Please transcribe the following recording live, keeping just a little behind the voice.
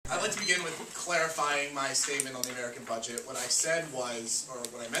clarifying my statement on the American budget. What I said was, or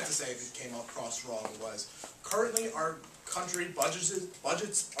what I meant to say that came across wrong was, currently our country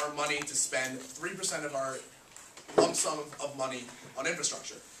budgets our money to spend 3% of our lump sum of money on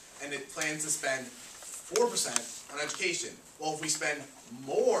infrastructure, and it plans to spend 4% on education. Well, if we spend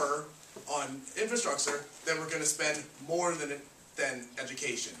more on infrastructure, then we're going to spend more than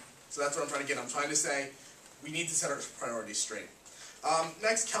education. So that's what I'm trying to get. I'm trying to say we need to set our priorities straight.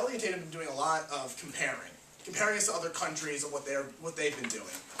 Next, Kelly and Tatum have been doing a lot of comparing us to other countries and what they've been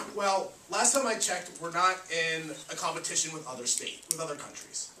doing. Well, last time I checked, we're not in a competition with other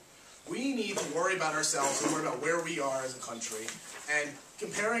countries. We need to worry about ourselves and worry about where we are as a country, and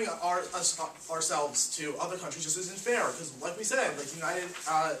comparing ourselves to other countries just isn't fair, because like we said, like United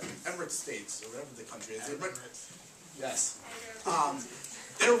Emirates States, or whatever the country is. Yes.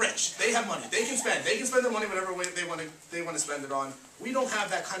 They're rich. They have money. They can spend. They can spend their money whatever way they want to spend it on. We don't have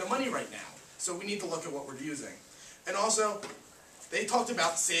that kind of money right now, so we need to look at what we're using. And also, they talked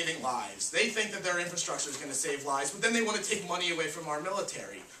about saving lives. They think that their infrastructure is going to save lives, but then they want to take money away from our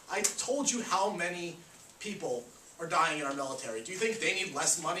military. I told you how many people are dying in our military. Do you think they need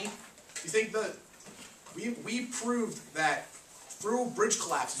less money? Do you think that we proved that through bridge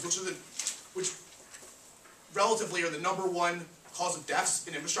collapses, which relatively are the #1 cause of deaths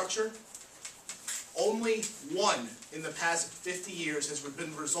in infrastructure, only one in the past 50 years has been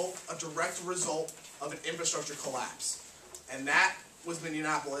a direct result of an infrastructure collapse. And that was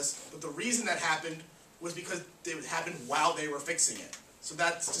Minneapolis, but the reason that happened was because it happened while they were fixing it. So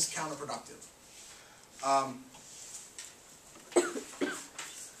that's just counterproductive.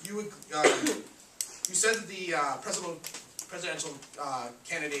 You said that the presidential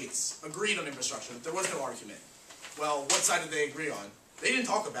candidates agreed on infrastructure, that there was no argument. Well, what side did they agree on? They didn't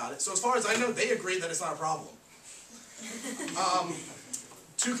talk about it, so as far as I know, they agreed that it's not a problem.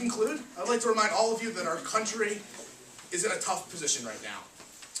 To conclude, I'd like to remind all of you that our country is in a tough position right now.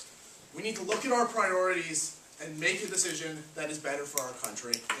 We need to look at our priorities and make a decision that is better for our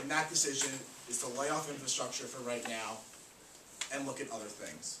country, and that decision is to lay off infrastructure for right now and look at other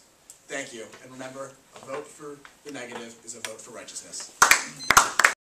things. Thank you, and remember, a vote for the negative is a vote for righteousness.